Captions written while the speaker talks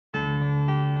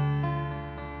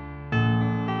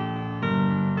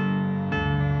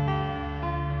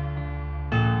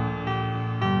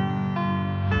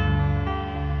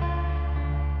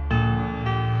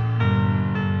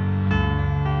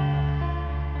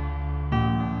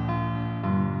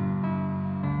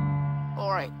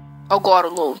Alright, I'll go out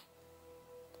alone.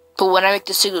 But when I make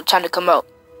the signal, time to come out.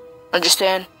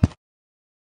 Understand?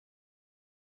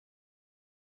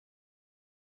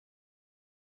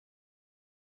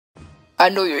 I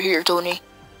know you're here, Tony.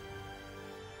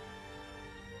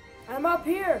 I'm up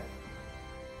here.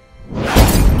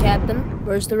 Captain,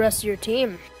 where's the rest of your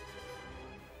team?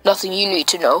 Nothing you need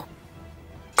to know.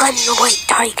 I'm the White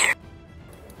Tiger.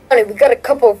 Honey, we got a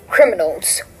couple of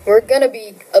criminals. We're gonna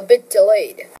be a bit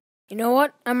delayed. You know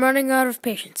what? I'm running out of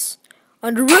patience.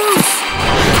 Under roof!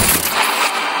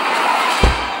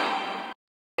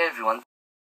 Hey everyone.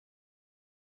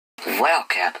 Wow,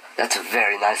 Cap, that's a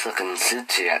very nice looking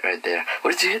suit you got right there.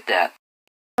 Where did you get that?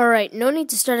 Alright, no need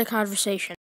to start a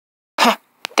conversation.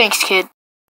 Thanks, kid.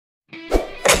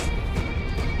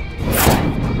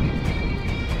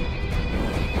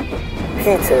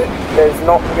 Peter, there's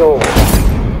not yours.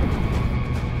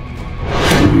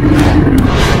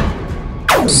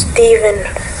 Steven.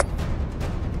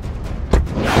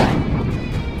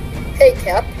 Hey,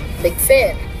 Cap. Big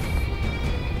fan.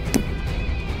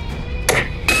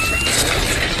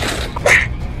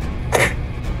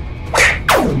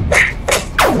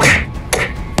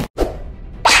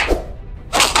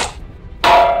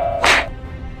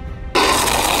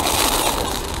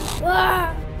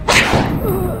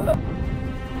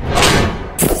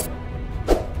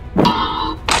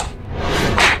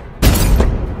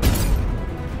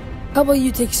 How about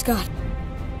you take Scott?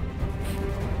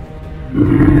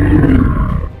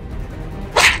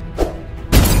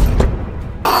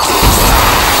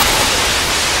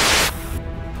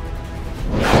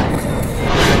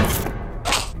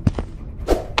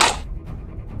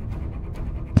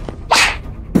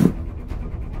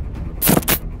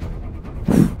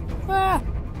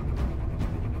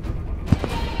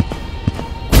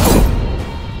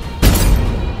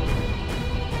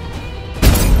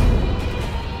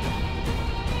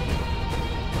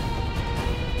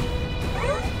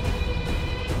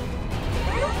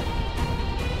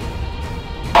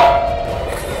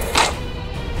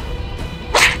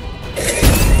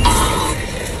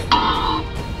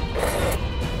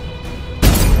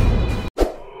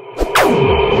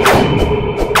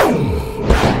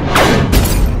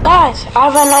 Guys, I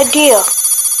have an idea.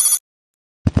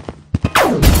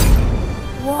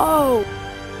 Whoa!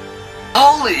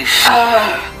 Holy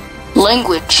shit!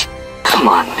 Language. Come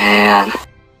on, man.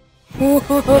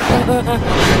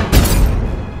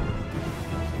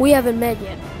 We haven't met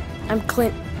yet. I'm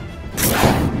Clint.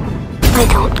 I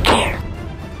don't care.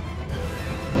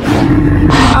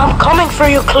 I'm coming for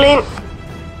you, Clint.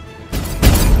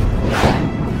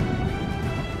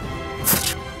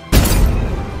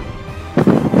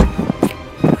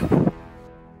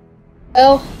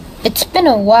 Well, it's been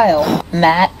a while,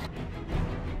 Matt.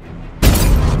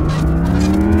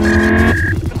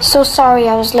 So sorry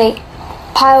I was late.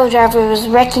 Pile driver was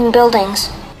wrecking buildings.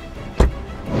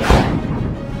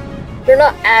 You're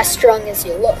not as strong as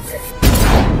you look.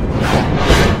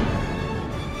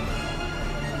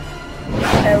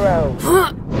 Arrow.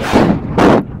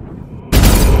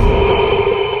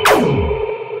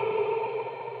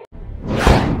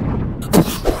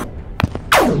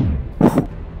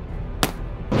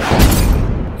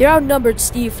 You're outnumbered,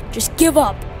 Steve. Just give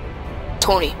up.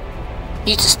 Tony, you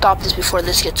need to stop this before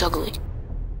this gets ugly.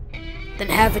 Then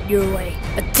have it your way.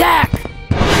 Attack!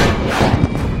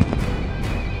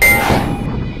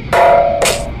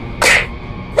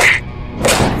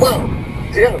 Whoa!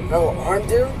 You got a metal arm,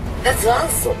 dude? That's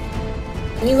awesome!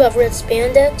 You have red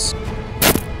spandex?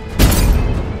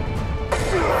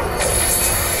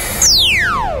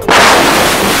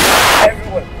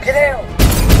 Everyone, get out!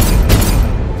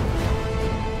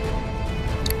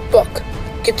 Buck,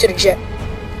 get to the jet.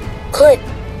 Clint,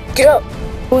 get up.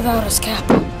 Without us, Cap.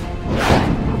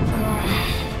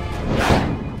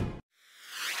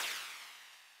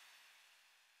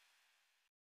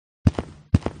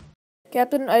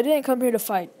 Captain, I didn't come here to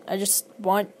fight. I just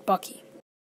want Bucky.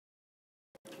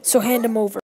 So hand him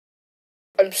over.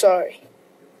 I'm sorry,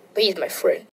 but he's my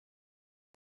friend.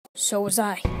 So was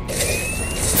I.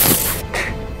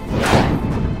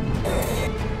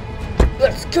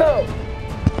 Let's go!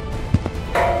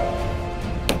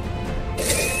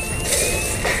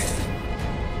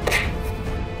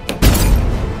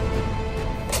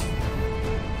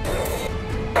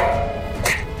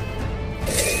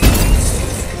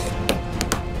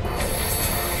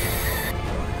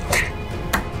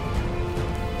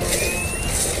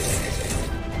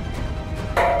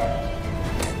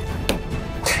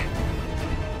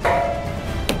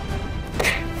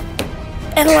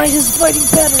 Analyze his fighting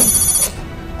patterns.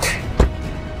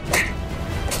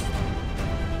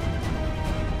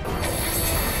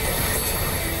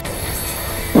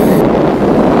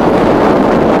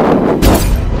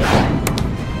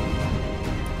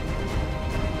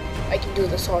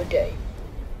 all day.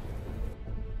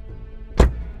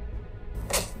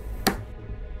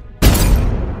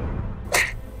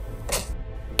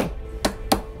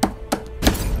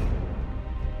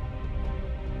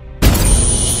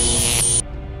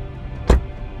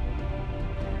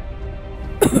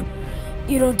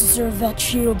 You don't deserve that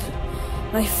shield.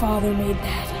 My father made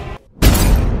that.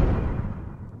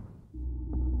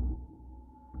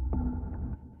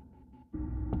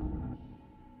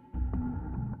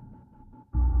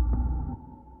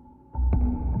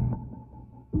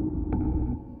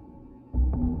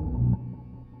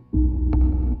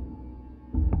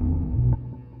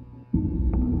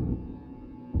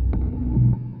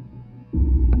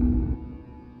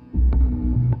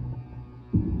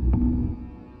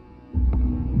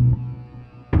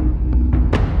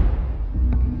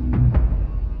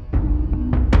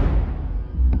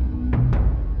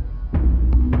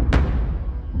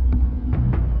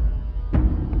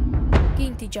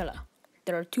 T'Challa,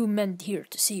 there are 2 men here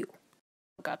to see you.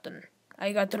 Captain,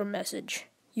 I got your message.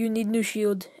 You need new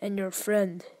shield, and your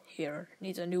friend here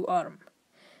needs a new arm.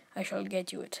 I shall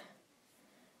get you it.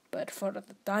 But for the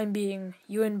time being,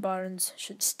 you and Barnes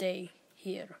should stay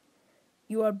here.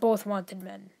 You are both wanted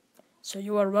men, so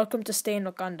you are welcome to stay in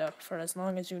Wakanda for as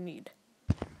long as you need.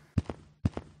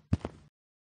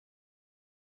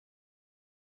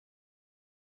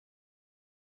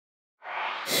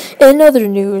 In other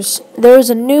news, there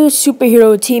is a new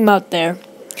superhero team out there.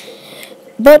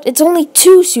 But it's only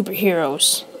 2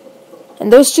 superheroes.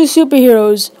 And those 2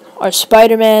 superheroes are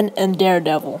Spider-Man and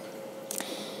Daredevil.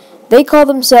 They call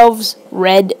themselves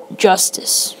Red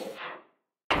Justice.